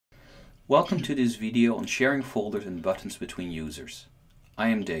Welcome to this video on sharing folders and buttons between users. I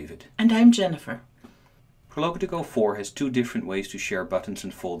am David. And I'm Jennifer. Proloquo2Go 4 has two different ways to share buttons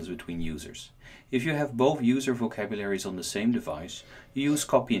and folders between users. If you have both user vocabularies on the same device, you use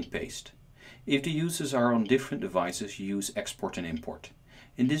copy and paste. If the users are on different devices, you use export and import.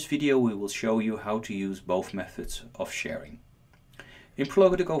 In this video we will show you how to use both methods of sharing. In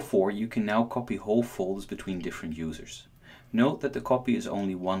Proloquo2Go 4 you can now copy whole folders between different users. Note that the copy is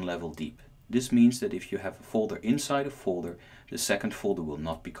only one level deep. This means that if you have a folder inside a folder, the second folder will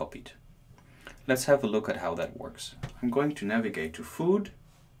not be copied. Let's have a look at how that works. I'm going to navigate to food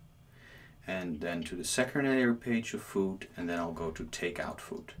and then to the secondary page of food, and then I'll go to take out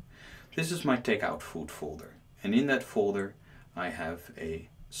food. This is my take out food folder, and in that folder I have a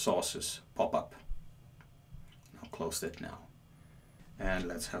sauces pop-up. I'll close that now. And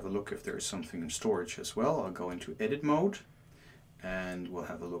let's have a look if there is something in storage as well. I'll go into edit mode and we'll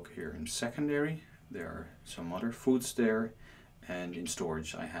have a look here in secondary. There are some other foods there, and in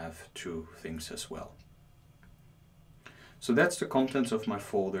storage I have two things as well. So that's the contents of my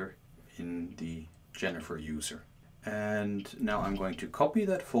folder in the Jennifer user. And now I'm going to copy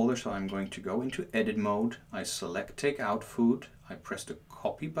that folder, so I'm going to go into edit mode. I select take out food, I press the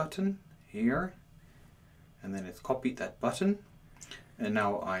copy button here, and then it copied that button. And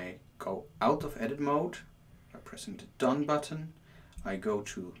now I go out of edit mode by pressing the done button. I go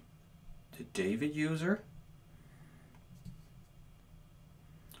to the David user,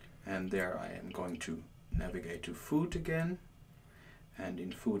 and there I am going to navigate to food again, and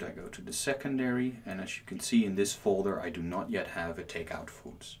in food I go to the secondary, and as you can see in this folder I do not yet have a takeout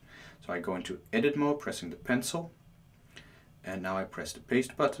foods. So I go into edit mode pressing the pencil, and now I press the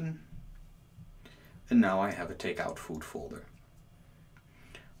paste button, and now I have a takeout food folder.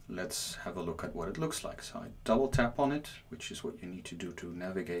 Let's have a look at what it looks like. So I double tap on it, which is what you need to do to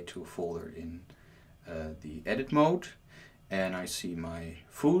navigate to a folder in the edit mode. And I see my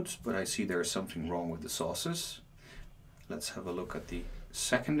foods, but I see there is something wrong with the sauces. Let's have a look at the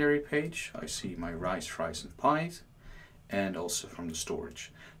secondary page. I see my rice, fries and pies, and also from the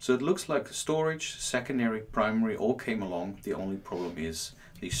storage. So it looks like the storage, secondary, primary all came along. The only problem is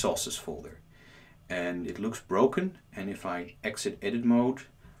the sauces folder. And it looks broken, and if I exit edit mode,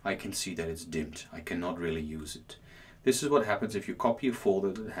 I can see that it's dimmed. I cannot really use it. This is what happens if you copy a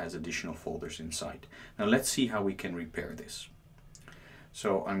folder that has additional folders inside. Now let's see how we can repair this.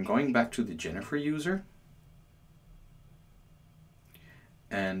 So I'm going back to the Jennifer user.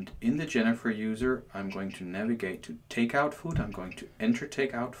 And in the Jennifer user, I'm going to navigate to takeout food. I'm going to enter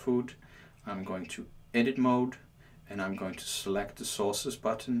takeout food. I'm going to edit mode, and I'm going to select the sauces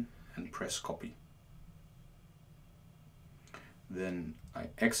button and press copy. Then I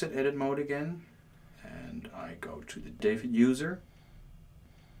exit edit mode again, and I go to the David user.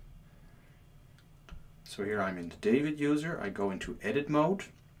 So here I'm in the David user. I go into edit mode,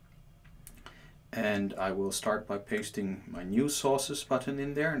 and I will start by pasting my new sauces button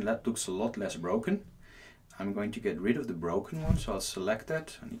in there, and that looks a lot less broken. I'm going to get rid of the broken one, so I'll select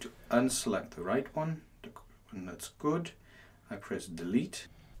that. I need to unselect the right one, the one that's good. I press delete.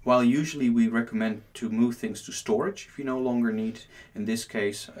 While usually we recommend to move things to storage if you no longer need, in this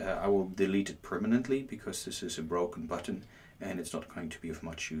case I will delete it permanently because this is a broken button and it's not going to be of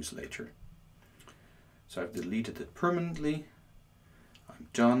much use later. So I've deleted it permanently, I'm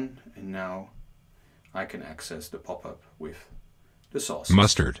done, and now I can access the pop-up with the sauce.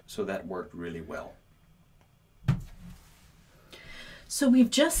 Mustard. So that worked really well. So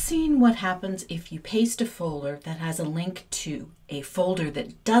we've just seen what happens if you paste a folder that has a link to a folder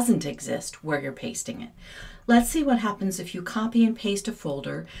that doesn't exist where you're pasting it. Let's see what happens if you copy and paste a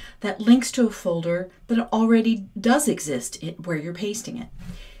folder that links to a folder that already does exist where you're pasting it.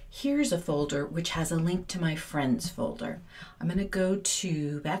 Here's a folder which has a link to my friends folder. I'm going to go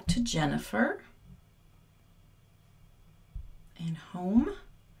back to Jennifer and home,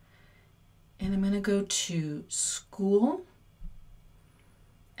 and I'm going to go to school.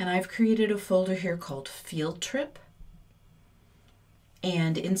 And I've created a folder here called Field Trip.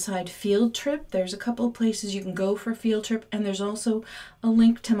 And inside Field Trip, there's a couple of places you can go for Field Trip, and there's also a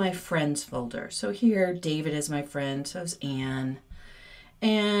link to my friends folder. So here, David is my friend, so is Anne.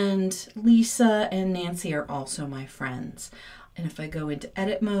 And Lisa and Nancy are also my friends. And if I go into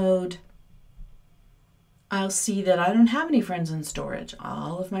edit mode, I'll see that I don't have any friends in storage.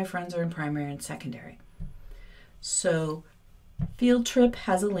 All of my friends are in primary and secondary. So Field Trip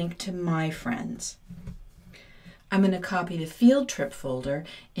has a link to my friends. I'm going to copy the Field Trip folder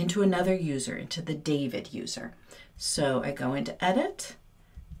into another user, into the David user. So I go into Edit,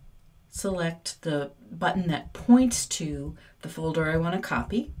 select the button that points to the folder I want to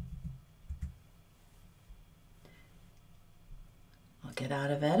copy, get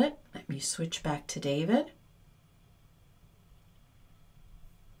out of Edit. Let me switch back to David.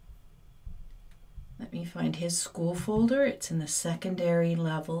 Let me find his school folder. It's in the secondary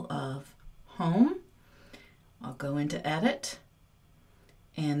level of Home. I'll go into Edit,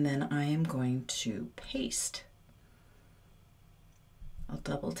 and then I am going to paste. I'll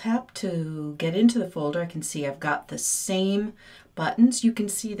double tap to get into the folder. I can see I've got the same buttons. You can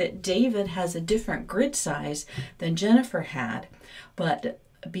see that David has a different grid size than Jennifer had, but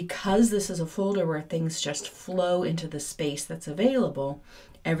because this is a folder where things just flow into the space that's available,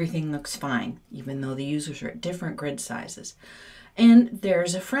 everything looks fine, even though the users are at different grid sizes. And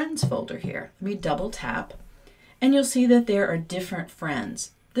there's a friends folder here. Let me double tap, and you'll see that there are different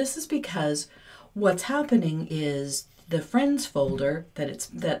friends. This is because what's happening is the friends folder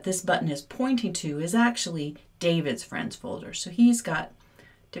that this button is pointing to is actually David's friends folder. So he's got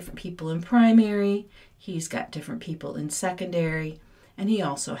different people in primary, he's got different people in secondary, and he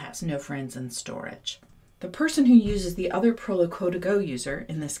also has no friends in storage. The person who uses the other Proloquo2Go user,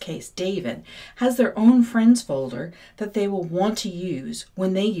 in this case David, has their own friends folder that they will want to use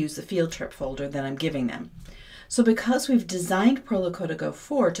when they use the field trip folder that I'm giving them. So because we've designed Proloquo2Go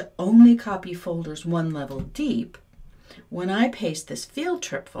 4 to only copy folders one level deep, when I paste this field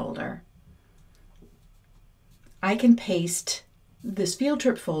trip folder, I can paste this field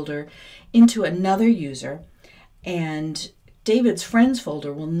trip folder into another user, and David's friends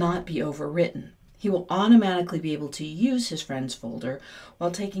folder will not be overwritten. He will automatically be able to use his friends folder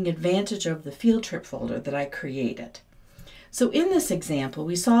while taking advantage of the field trip folder that I created. So in this example,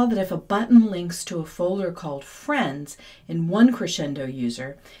 we saw that if a button links to a folder called Friends in one Crescendo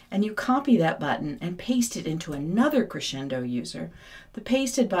user, and you copy that button and paste it into another Crescendo user, the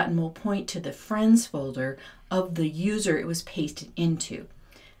pasted button will point to the Friends folder of the user it was pasted into.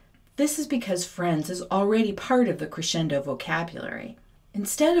 This is because Friends is already part of the Crescendo vocabulary.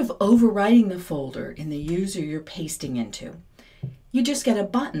 Instead of overwriting the folder in the user you're pasting into, you just get a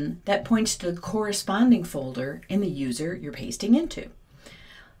button that points to the corresponding folder in the user you're pasting into.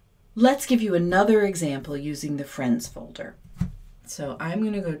 Let's give you another example using the Friends folder. So I'm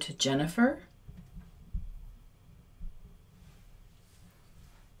going to go to Jennifer.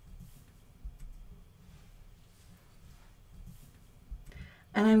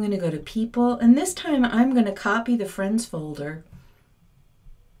 And I'm going to go to People, and this time I'm going to copy the Friends folder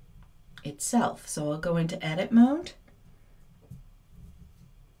itself. So I'll go into Edit mode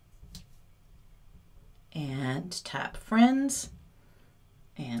and tap Friends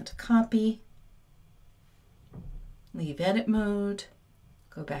and copy, leave Edit mode,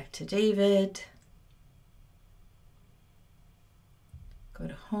 go back to David, go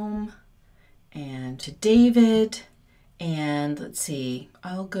to Home and to David, and let's see,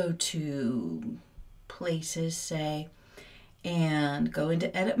 I'll go to Places, say, and go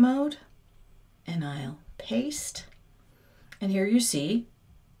into Edit mode, and I'll paste, and here you see,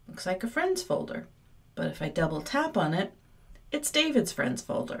 looks like a Friends folder. But if I double tap on it, it's David's friends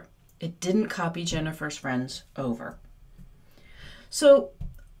folder. It didn't copy Jennifer's friends over. So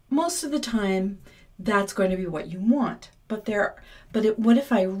most of the time, that's going to be what you want. But what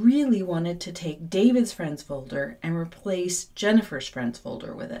if I really wanted to take David's friends folder and replace Jennifer's friends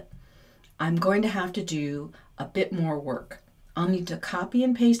folder with it? I'm going to have to do a bit more work. I'll need to copy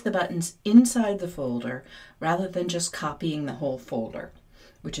and paste the buttons inside the folder rather than just copying the whole folder,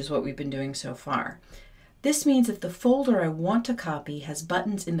 which is what we've been doing so far. This means if the folder I want to copy has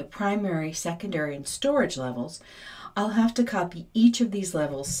buttons in the primary, secondary, and storage levels, I'll have to copy each of these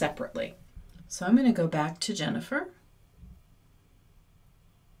levels separately. So I'm going to go back to Jennifer.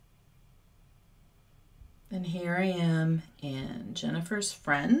 And here I am in Jennifer's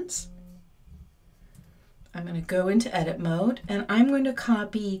Friends. I'm going to go into Edit mode, and I'm going to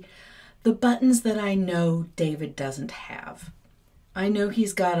copy the buttons that I know David doesn't have. I know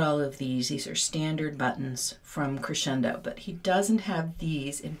he's got all of these. These are standard buttons from Crescendo, but he doesn't have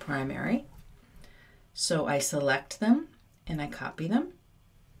these in primary. So I select them and I copy them.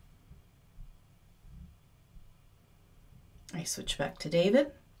 I switch back to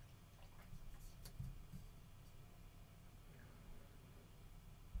David.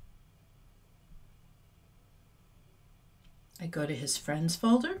 I go to his Friends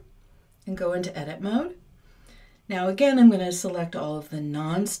folder and go into Edit mode. Now again, I'm going to select all of the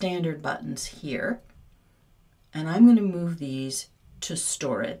non-standard buttons here, and I'm going to move these to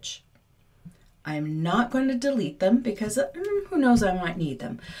storage. I'm not going to delete them because who knows, I might need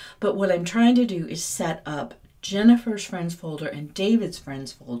them. But what I'm trying to do is set up Jennifer's Friends folder and David's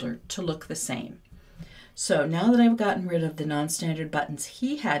Friends folder to look the same. So now that I've gotten rid of the non-standard buttons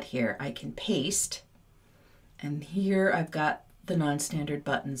he had here, I can paste. And here I've got the non-standard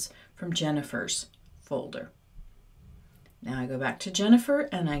buttons from Jennifer's folder. Now I go back to Jennifer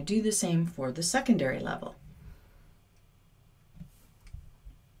and I do the same for the secondary level.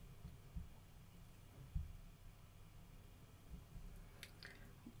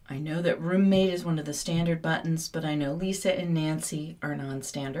 I know that roommate is one of the standard buttons, but I know Lisa and Nancy are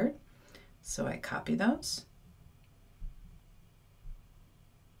non-standard, so I copy those.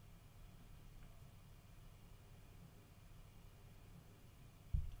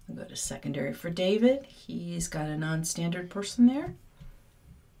 I'll go to secondary for David. He's got a non-standard person there.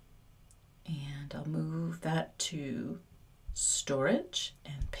 And I'll move that to storage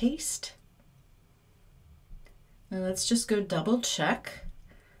and paste. Now let's just go double check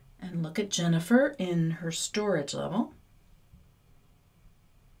and look at Jennifer in her storage level,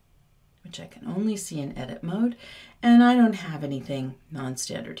 which I can only see in edit mode. And I don't have anything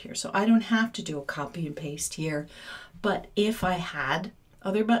non-standard here, so I don't have to do a copy and paste here. But if I had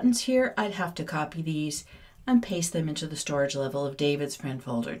other buttons here, I'd have to copy these and paste them into the storage level of David's friend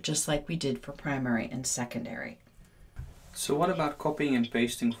folder, just like we did for primary and secondary. So what about copying and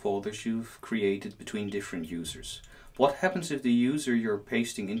pasting folders you've created between different users? What happens if the user you're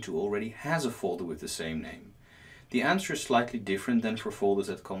pasting into already has a folder with the same name? The answer is slightly different than for folders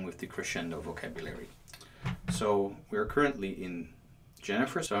that come with the Crescendo vocabulary. So we're currently in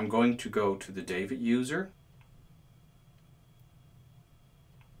Jennifer, so I'm going to go to the David user.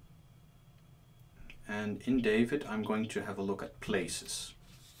 And in David, I'm going to have a look at places.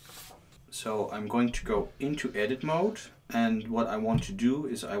 So I'm going to go into edit mode, and what I want to do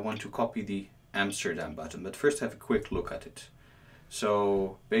is I want to copy the Amsterdam button, but first have a quick look at it.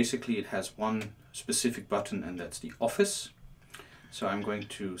 So basically it has one specific button, and that's the office. So I'm going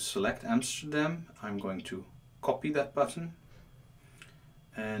to select Amsterdam, I'm going to copy that button,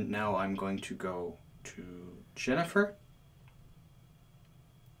 and now I'm going to go to Jennifer.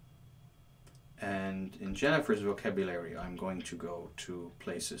 And in Jennifer's vocabulary, I'm going to go to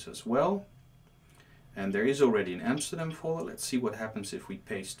places as well. And there is already an Amsterdam folder. Let's see what happens if we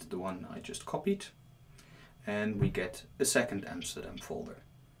paste the one I just copied. And we get a second Amsterdam folder.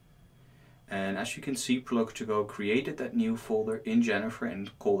 And as you can see, Proloquo2Go created that new folder in Jennifer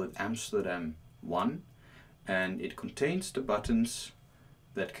and called it Amsterdam 1. And it contains the buttons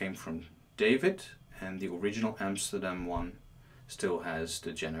that came from David, and the original Amsterdam 1 still has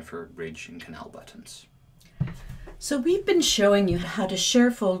the Jennifer, Bridge, and Canal buttons. So we've been showing you how to share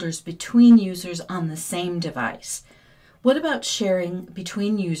folders between users on the same device. What about sharing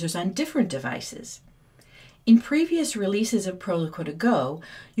between users on different devices? In previous releases of Proloquo2Go,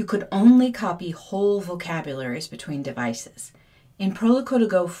 you could only copy whole vocabularies between devices. In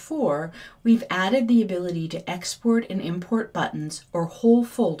Proloquo2Go 4, we've added the ability to export and import buttons or whole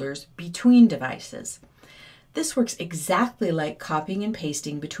folders between devices. This works exactly like copying and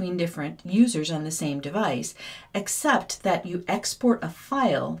pasting between different users on the same device, except that you export a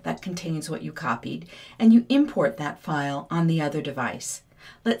file that contains what you copied, and you import that file on the other device.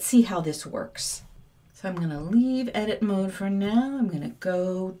 Let's see how this works. So I'm going to leave edit mode for now. I'm going to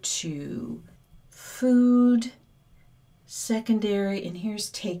go to food, secondary, and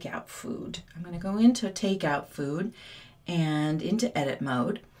here's takeout food. I'm going to go into takeout food and into edit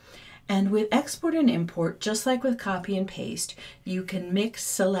mode. And with export and import, just like with copy and paste, you can mix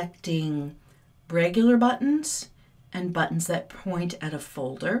selecting regular buttons and buttons that point at a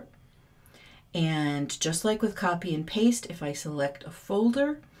folder. And just like with copy and paste, if I select a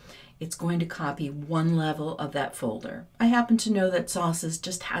folder, it's going to copy one level of that folder. I happen to know that sauces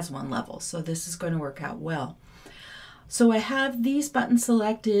just has one level, so this is going to work out well. So I have these buttons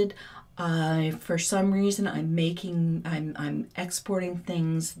selected. For some reason, I'm exporting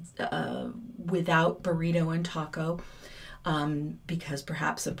things without burrito and taco because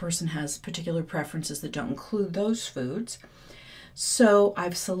perhaps a person has particular preferences that don't include those foods. So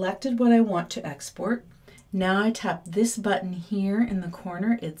I've selected what I want to export. Now I tap this button here in the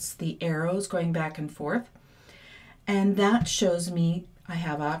corner. It's the arrows going back and forth. And that shows me I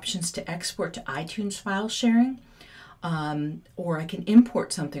have options to export to iTunes file sharing. Or I can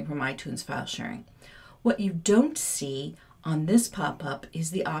import something from iTunes file sharing. What you don't see on this pop-up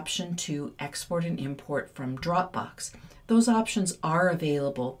is the option to export and import from Dropbox. Those options are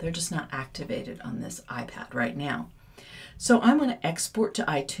available, they're just not activated on this iPad right now. So I'm going to export to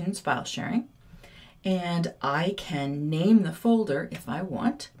iTunes file sharing, and I can name the folder if I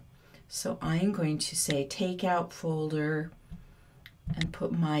want. So I'm going to say takeout folder and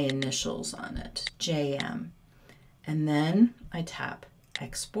put my initials on it, JM. And then I tap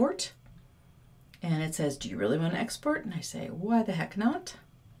export, and it says, do you really want to export? And I say, why the heck not?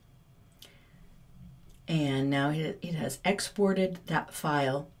 And now it has exported that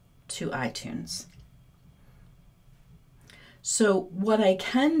file to iTunes. So what I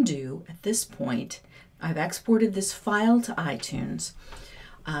can do at this point, I've exported this file to iTunes.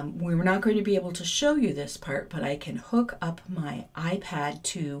 We're not going to be able to show you this part, but I can hook up my iPad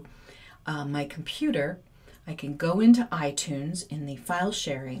to my computer. I can go into iTunes in the file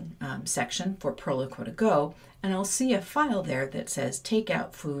sharing section for Proloquo2Go, and I'll see a file there that says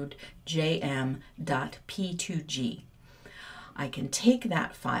takeout food jm.p2g. I can take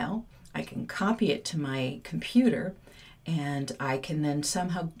that file, I can copy it to my computer, and I can then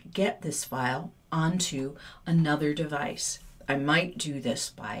somehow get this file onto another device. I might do this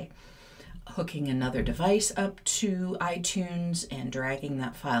by hooking another device up to iTunes and dragging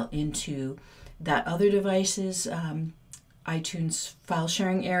that file into that other device's iTunes file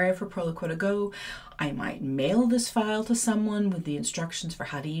sharing area for Proloquo2Go. I might mail this file to someone with the instructions for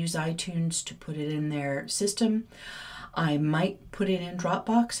how to use iTunes to put it in their system. I might put it in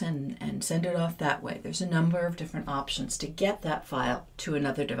Dropbox and send it off that way. There's a number of different options to get that file to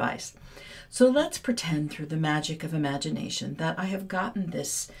another device. So let's pretend through the magic of imagination that I have gotten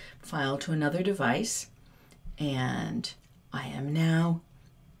this file to another device, and I am now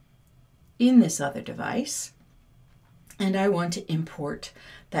in this other device, and I want to import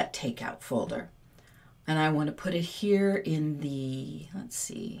that takeout folder. And I want to put it here in the, let's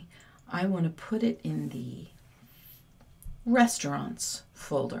see, I want to put it in the restaurants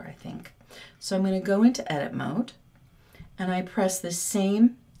folder, I think. So I'm going to go into edit mode, and I press the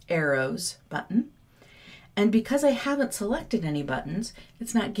same arrows button. And because I haven't selected any buttons,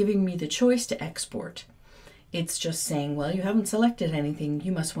 it's not giving me the choice to export. It's just saying, well, you haven't selected anything,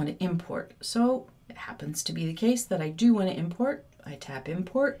 you must want to import. So it happens to be the case that I do want to import. I tap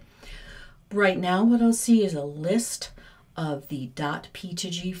import. Right now what I'll see is a list of the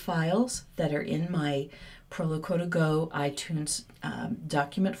 .p2g files that are in my Proloquo2Go iTunes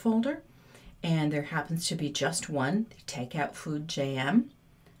document folder. And there happens to be just one, the takeout food JM.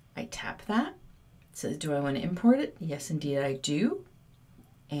 I tap that. It says, do I want to import it? Yes, indeed I do.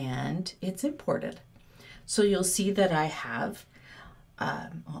 And it's imported. So you'll see that I have,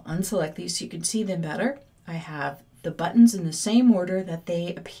 I'll unselect these so you can see them better. I have the buttons in the same order that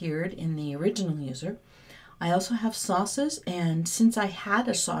they appeared in the original user. I also have sauces, and since I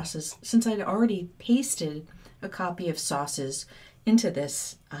had since I'd already pasted a copy of sauces into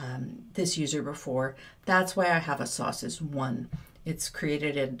this, this user before, that's why I have a sauces 1. It's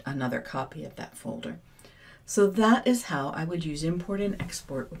created another copy of that folder. So that is how I would use import and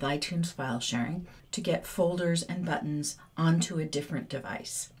export with iTunes file sharing to get folders and buttons onto a different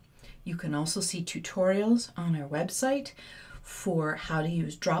device. You can also see tutorials on our website for how to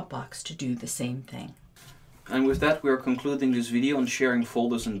use Dropbox to do the same thing. And with that, we are concluding this video on sharing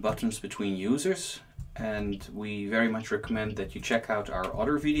folders and buttons between users. And we very much recommend that you check out our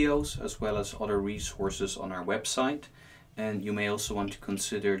other videos as well as other resources on our website. And you may also want to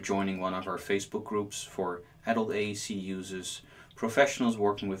consider joining one of our Facebook groups for adult AAC users, professionals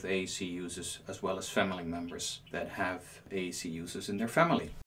working with AAC users, as well as family members that have AAC users in their family.